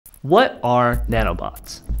What are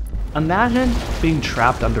nanobots? Imagine being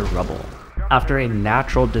trapped under rubble after a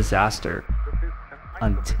natural disaster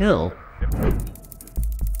until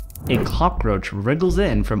a cockroach wriggles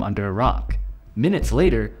in from under a rock. Minutes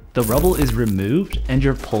later, the rubble is removed and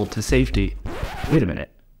you're pulled to safety. Wait a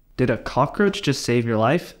minute, did a cockroach just save your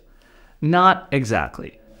life? Not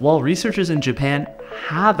exactly. While researchers in Japan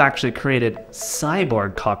have actually created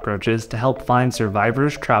cyborg cockroaches to help find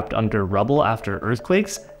survivors trapped under rubble after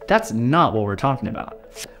earthquakes, that's not what we're talking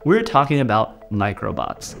about. We're talking about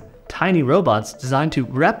microbots, tiny robots designed to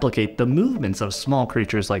replicate the movements of small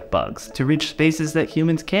creatures like bugs to reach spaces that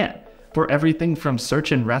humans can't, for everything from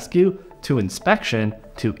search and rescue to inspection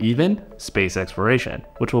to even space exploration,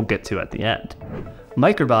 which we'll get to at the end.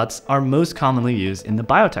 Microbots are most commonly used in the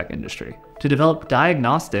biotech industry to develop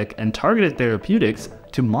diagnostic and targeted therapeutics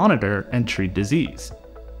to monitor and treat disease.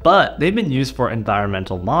 But they've been used for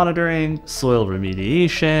environmental monitoring, soil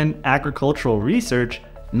remediation, agricultural research.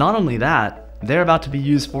 Not only that, they're about to be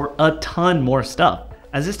used for a ton more stuff,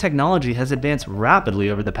 as this technology has advanced rapidly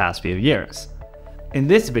over the past few years. In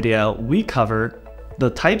this video, we cover the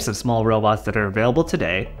types of small robots that are available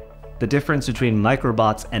today, the difference between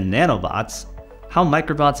microbots and nanobots, how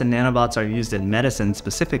microbots and nanobots are used in medicine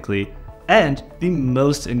specifically, and the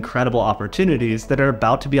most incredible opportunities that are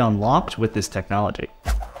about to be unlocked with this technology.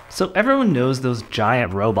 So everyone knows those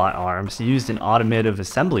giant robot arms used in automotive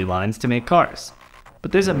assembly lines to make cars.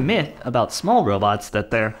 But there's a myth about small robots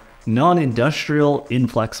that they're non-industrial,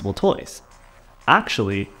 inflexible toys.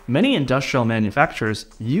 Actually, many industrial manufacturers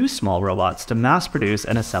use small robots to mass produce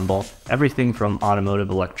and assemble everything from automotive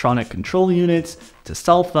electronic control units, to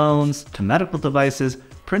cell phones, to medical devices,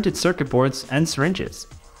 printed circuit boards, and syringes.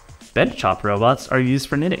 Benchtop robots are used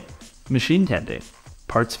for knitting, machine tending,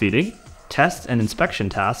 parts feeding, test and inspection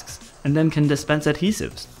tasks, and then can dispense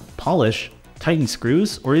adhesives, polish, tighten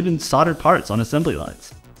screws, or even solder parts on assembly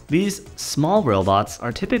lines. These small robots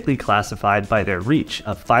are typically classified by their reach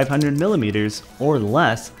of 500 millimeters or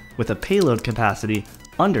less with a payload capacity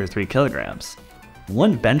under 3 kilograms.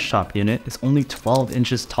 One benchtop unit is only 12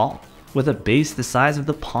 inches tall, with a base the size of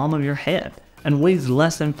the palm of your hand and weighs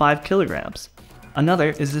less than 5 kilograms.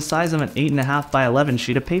 Another is the size of an 8.5 by 11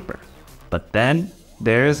 sheet of paper. But then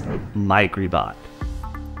there's Microbot,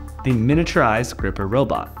 the miniaturized gripper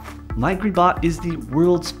robot. Microbot is the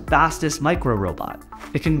world's fastest micro robot.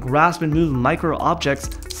 It can grasp and move micro objects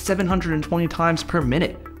 720 times per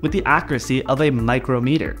minute with the accuracy of a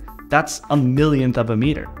micrometer. That's a millionth of a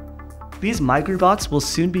meter. These microbots will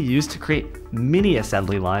soon be used to create mini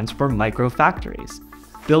assembly lines for micro factories.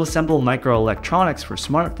 They'll assemble microelectronics for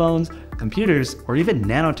smartphones, computers, or even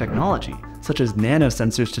nanotechnology, such as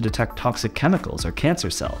nanosensors to detect toxic chemicals or cancer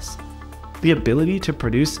cells. The ability to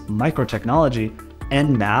produce microtechnology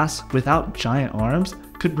en masse without giant arms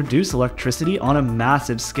could produce electricity on a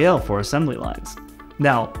massive scale for assembly lines.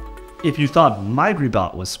 Now, if you thought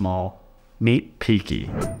Microbot was small, meet Peaky,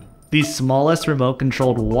 the smallest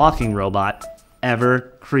remote-controlled walking robot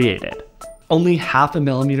ever created. Only 0.5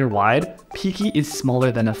 millimeter wide, Peaky is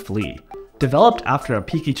smaller than a flea. Developed after a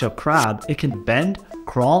Peaky choke crab, it can bend,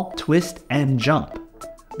 crawl, twist, and jump.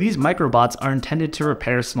 These microbots are intended to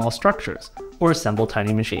repair small structures or assemble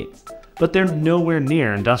tiny machines, but they're nowhere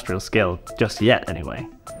near industrial scale just yet anyway.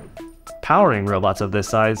 Powering robots of this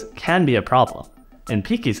size can be a problem. In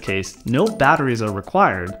Peaky's case, no batteries are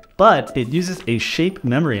required, but it uses a shape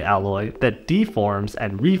memory alloy that deforms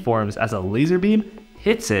and reforms as a laser beam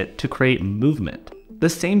hits it to create movement. The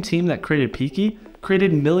same team that created Peaky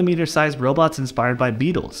created millimeter-sized robots inspired by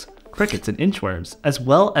beetles, crickets, and inchworms, as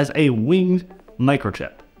well as a winged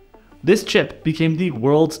microchip. This chip became the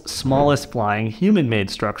world's smallest flying human-made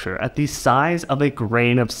structure at the size of a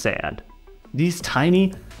grain of sand. These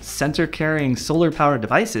tiny, sensor-carrying solar-powered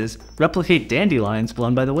devices replicate dandelions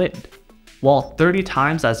blown by the wind. While 30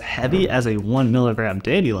 times as heavy as a 1 milligram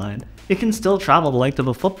dandelion, it can still travel the length of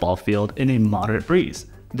a football field in a moderate breeze,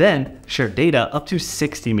 then share data up to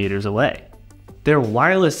 60 meters away. Their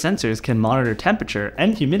wireless sensors can monitor temperature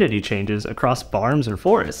and humidity changes across farms or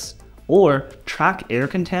forests, or track air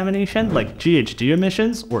contamination like GHG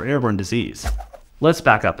emissions or airborne disease. Let's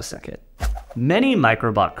back up a second. Many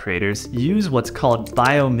microbot creators use what's called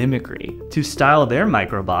biomimicry to style their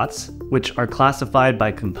microbots, which are classified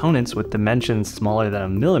by components with dimensions smaller than a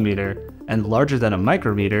millimeter and larger than a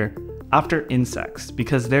micrometer, after insects,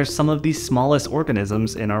 because they're some of the smallest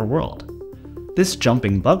organisms in our world. This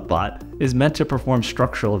jumping bug bot is meant to perform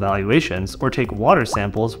structural evaluations or take water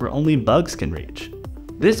samples where only bugs can reach.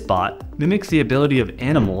 This bot mimics the ability of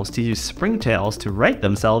animals to use springtails to right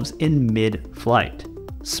themselves in mid-flight.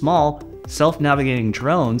 Small, Self-navigating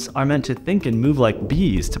drones are meant to think and move like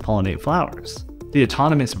bees to pollinate flowers. The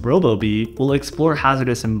autonomous robo-bee will explore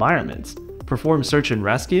hazardous environments, perform search and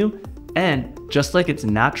rescue, and, just like its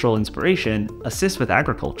natural inspiration, assist with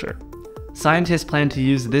agriculture. Scientists plan to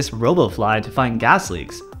use this robofly to find gas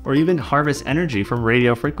leaks, or even harvest energy from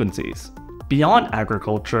radio frequencies. Beyond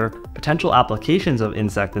agriculture, potential applications of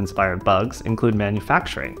insect-inspired bugs include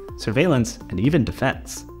manufacturing, surveillance, and even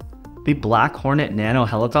defense. The Black Hornet nano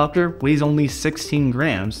helicopter weighs only 16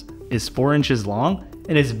 grams, is 4 inches long,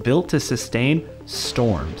 and is built to sustain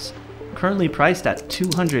storms. Currently priced at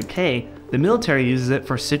 $200K, the military uses it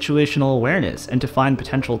for situational awareness and to find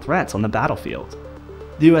potential threats on the battlefield.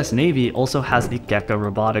 The US Navy also has the Gecko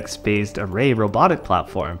Robotics Phased Array robotic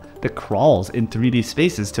platform that crawls in 3D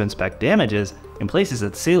spaces to inspect damages in places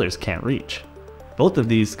that sailors can't reach. Both of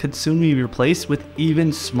these could soon be replaced with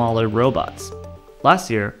even smaller robots.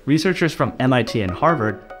 Last year, researchers from MIT and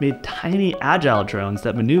Harvard made tiny agile drones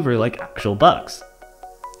that maneuver like actual bugs.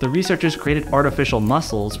 The researchers created artificial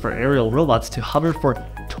muscles for aerial robots to hover for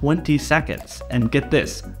 20 seconds, and get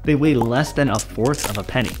this, they weigh less than 1/4 of a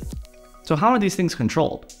penny. So how are these things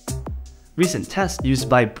controlled? Recent tests used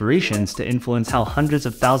vibrations to influence how hundreds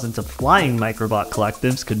of thousands of flying microbot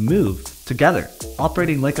collectives could move together,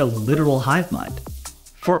 operating like a literal hive mind.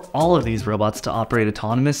 For all of these robots to operate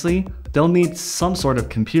autonomously, they'll need some sort of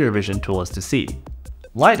computer vision tools to see.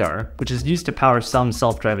 LiDAR, which is used to power some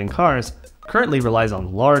self-driving cars, currently relies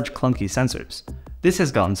on large, clunky sensors. This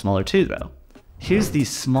has gotten smaller too, though. Here's the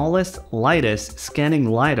smallest, lightest scanning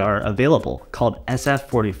LiDAR available, called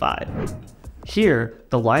SF45. Here,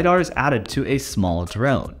 the LiDAR is added to a small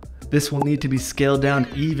drone. This will need to be scaled down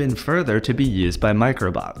even further to be used by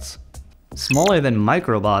microbots. Smaller than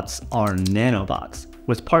microbots are nanobots,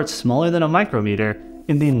 with parts smaller than a micrometer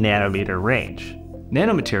in the nanometer range.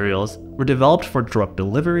 Nanomaterials were developed for drug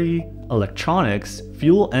delivery, electronics,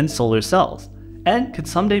 fuel, and solar cells, and could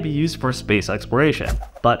someday be used for space exploration.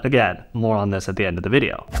 But again, more on this at the end of the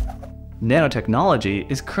video. Nanotechnology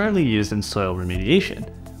is currently used in soil remediation,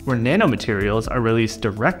 where nanomaterials are released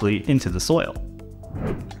directly into the soil.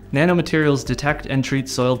 Nanomaterials detect and treat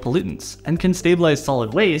soil pollutants, and can stabilize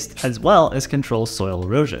solid waste as well as control soil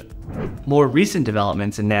erosion. More recent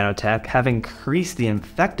developments in nanotech have increased the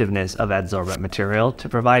effectiveness of adsorbent material to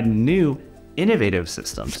provide new, innovative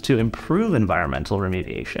systems to improve environmental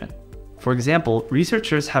remediation. For example,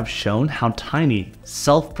 researchers have shown how tiny,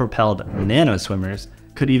 self-propelled nanoswimmers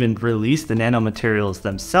could even release the nanomaterials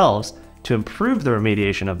themselves to improve the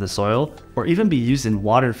remediation of the soil, or even be used in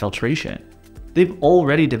water filtration. They've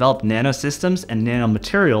already developed nanosystems and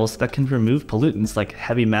nanomaterials that can remove pollutants like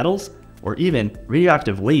heavy metals or even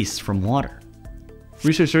radioactive waste from water.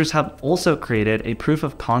 Researchers have also created a proof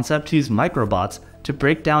of concept to use microbots to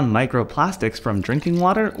break down microplastics from drinking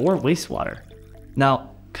water or wastewater.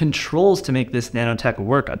 Now, controls to make this nanotech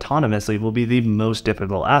work autonomously will be the most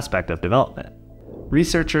difficult aspect of development.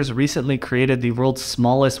 Researchers recently created the world's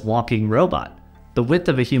smallest walking robot. The width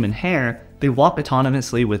of a human hair, they walk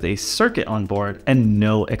autonomously with a circuit on board and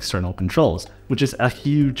no external controls, which is a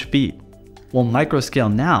huge feat. While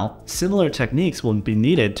microscale now, similar techniques will be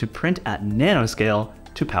needed to print at nanoscale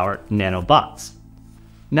to power nanobots.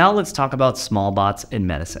 Now let's talk about small bots in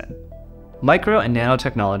medicine. Micro and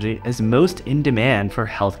nanotechnology is most in demand for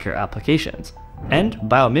healthcare applications, and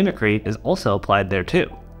biomimicry is also applied there too.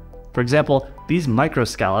 For example, these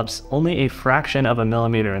microscallops, only a fraction of a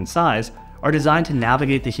millimeter in size, are designed to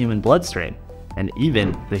navigate the human bloodstream, and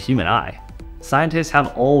even the human eye. Scientists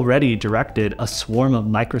have already directed a swarm of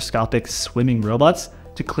microscopic swimming robots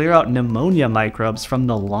to clear out pneumonia microbes from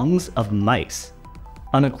the lungs of mice.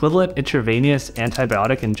 An equivalent intravenous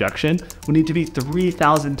antibiotic injection would need to be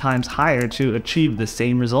 3,000 times higher to achieve the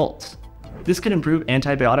same results. This could improve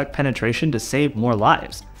antibiotic penetration to save more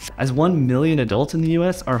lives, as 1 million adults in the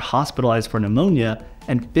US are hospitalized for pneumonia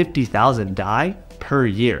and 50,000 die per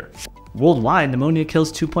year. Worldwide, pneumonia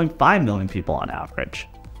kills 2.5 million people on average.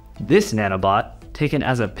 This nanobot, taken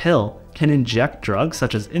as a pill, can inject drugs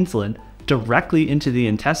such as insulin directly into the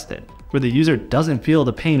intestine, where the user doesn't feel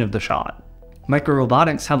the pain of the shot.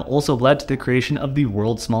 Microrobotics have also led to the creation of the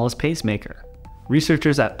world's smallest pacemaker.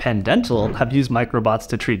 Researchers at Penn Dental have used microbots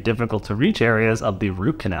to treat difficult-to-reach areas of the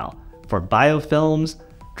root canal for biofilms,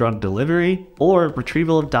 drug delivery, or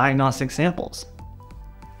retrieval of diagnostic samples.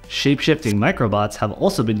 Shape-shifting microbots have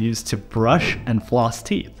also been used to brush and floss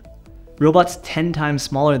teeth. Robots 10 times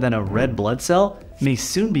smaller than a red blood cell may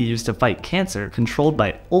soon be used to fight cancer controlled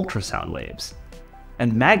by ultrasound waves.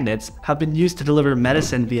 And magnets have been used to deliver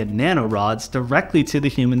medicine via nanorods directly to the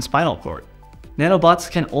human spinal cord.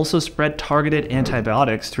 Nanobots can also spread targeted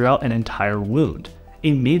antibiotics throughout an entire wound,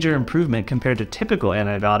 a major improvement compared to typical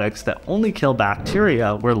antibiotics that only kill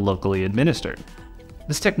bacteria where locally administered.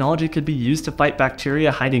 This technology could be used to fight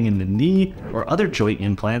bacteria hiding in the knee or other joint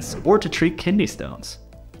implants, or to treat kidney stones.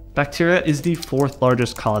 Bacteria is the 4th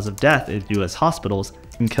largest cause of death in US hospitals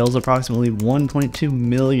and kills approximately 1.2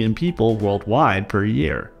 million people worldwide per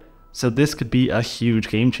year. So this could be a huge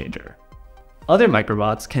game changer. Other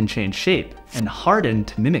microbots can change shape and harden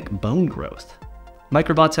to mimic bone growth.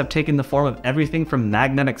 Microbots have taken the form of everything from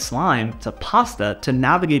magnetic slime to pasta to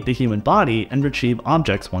navigate the human body and retrieve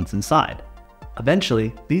objects once inside.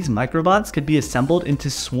 Eventually, these microbots could be assembled into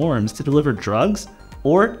swarms to deliver drugs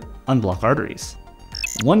or unblock arteries.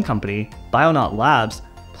 One company, Bionaut Labs,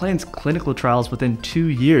 plans clinical trials within 2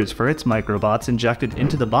 years for its microbots injected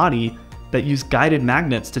into the body that use guided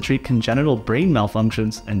magnets to treat congenital brain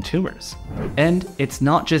malfunctions and tumors. And it's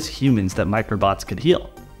not just humans that microbots could heal.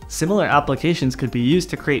 Similar applications could be used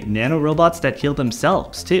to create nanorobots that heal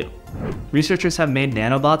themselves too. Researchers have made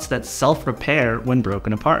nanobots that self-repair when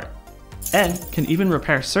broken apart, and can even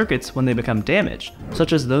repair circuits when they become damaged,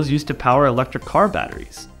 such as those used to power electric car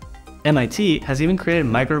batteries. MIT has even created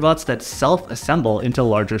microbots that self-assemble into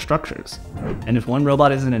larger structures. And if one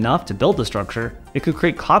robot isn't enough to build the structure, it could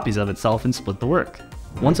create copies of itself and split the work.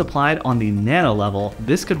 Once applied on the nano level,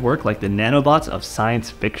 this could work like the nanobots of science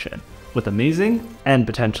fiction, with amazing and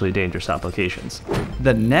potentially dangerous applications.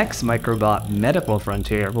 The next microbot medical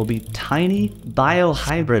frontier will be tiny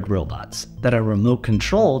biohybrid robots that are remote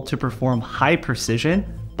controlled to perform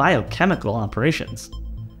high-precision biochemical operations.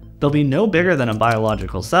 They'll be no bigger than a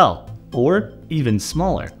biological cell, or even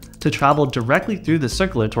smaller, to travel directly through the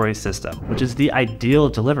circulatory system, which is the ideal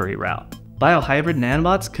delivery route. Biohybrid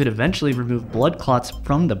nanobots could eventually remove blood clots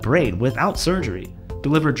from the brain without surgery,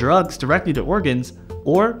 deliver drugs directly to organs,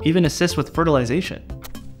 or even assist with fertilization.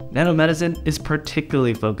 Nanomedicine is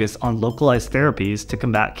particularly focused on localized therapies to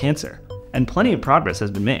combat cancer, and plenty of progress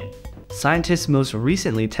has been made. Scientists most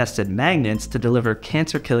recently tested magnets to deliver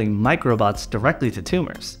cancer-killing microbots directly to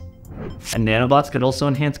tumors. And nanobots could also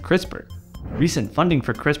enhance CRISPR. Recent funding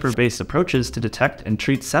for CRISPR-based approaches to detect and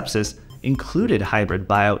treat sepsis included hybrid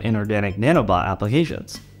bio-inorganic nanobot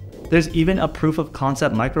applications. There's even a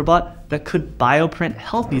proof-of-concept microbot that could bioprint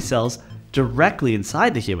healthy cells directly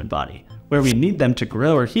inside the human body, where we need them to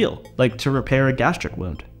grow or heal, like to repair a gastric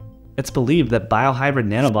wound. It's believed that biohybrid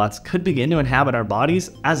nanobots could begin to inhabit our bodies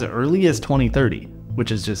as early as 2030,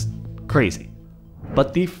 which is just crazy.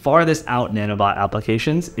 But the farthest out nanobot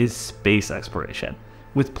applications is space exploration,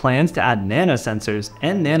 with plans to add nanosensors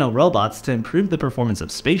and nanorobots to improve the performance of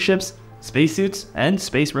spaceships, spacesuits, and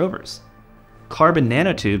space rovers. Carbon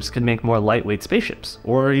nanotubes could make more lightweight spaceships,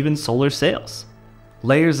 or even solar sails.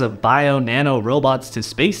 Layers of bio-nanorobots to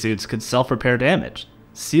spacesuits could self-repair damage,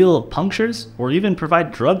 seal punctures, or even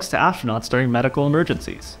provide drugs to astronauts during medical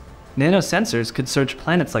emergencies. Nanosensors could search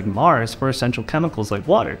planets like Mars for essential chemicals like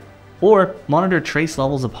water, or monitor trace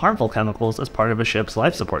levels of harmful chemicals as part of a ship's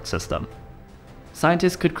life support system.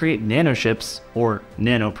 Scientists could create nanoships, or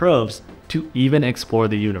nanoprobes, to even explore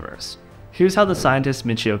the universe. Here's how the scientist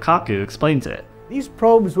Michio Kaku explains it. These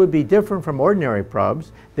probes would be different from ordinary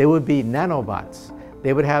probes. They would be nanobots.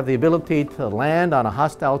 They would have the ability to land on a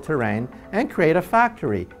hostile terrain and create a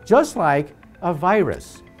factory, just like a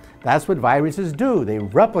virus. That's what viruses do. They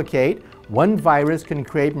replicate. One virus can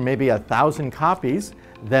create maybe 1,000 copies,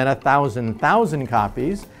 then 1,000,000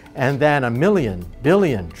 copies, and then 1,000,000,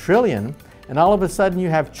 billion, trillion, and all of a sudden you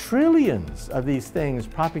have trillions of these things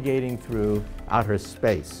propagating through outer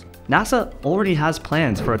space. NASA already has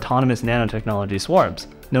plans for autonomous nanotechnology swarms,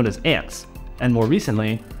 known as ants, and more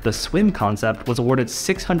recently, the SWIM concept was awarded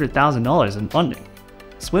 $600,000 in funding.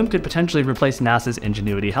 SWIM could potentially replace NASA's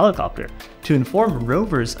Ingenuity helicopter to inform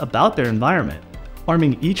rovers about their environment,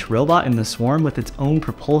 arming each robot in the swarm with its own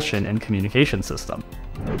propulsion and communication system.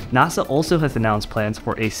 NASA also has announced plans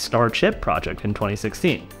for a Starship project in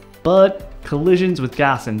 2016, but collisions with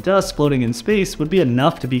gas and dust floating in space would be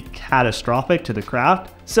enough to be catastrophic to the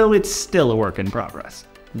craft, so it's still a work in progress.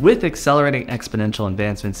 With accelerating exponential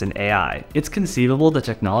advancements in AI, it's conceivable the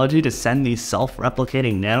technology to send these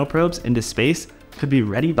self-replicating nanoprobes into space could be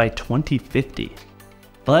ready by 2050.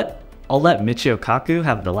 But I'll let Michio Kaku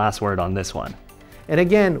have the last word on this one. And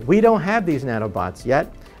again, we don't have these nanobots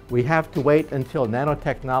yet. We have to wait until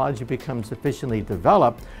nanotechnology becomes sufficiently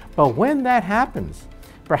developed. But when that happens,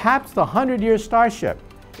 perhaps the 100-year Starship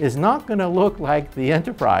is not going to look like the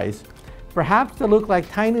Enterprise. Perhaps they'll look like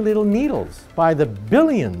tiny little needles by the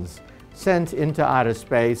billions sent into outer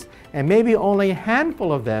space, and maybe only a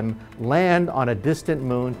handful of them land on a distant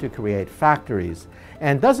moon to create factories.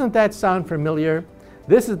 And doesn't that sound familiar?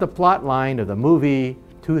 This is the plot line of the movie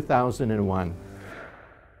 2001.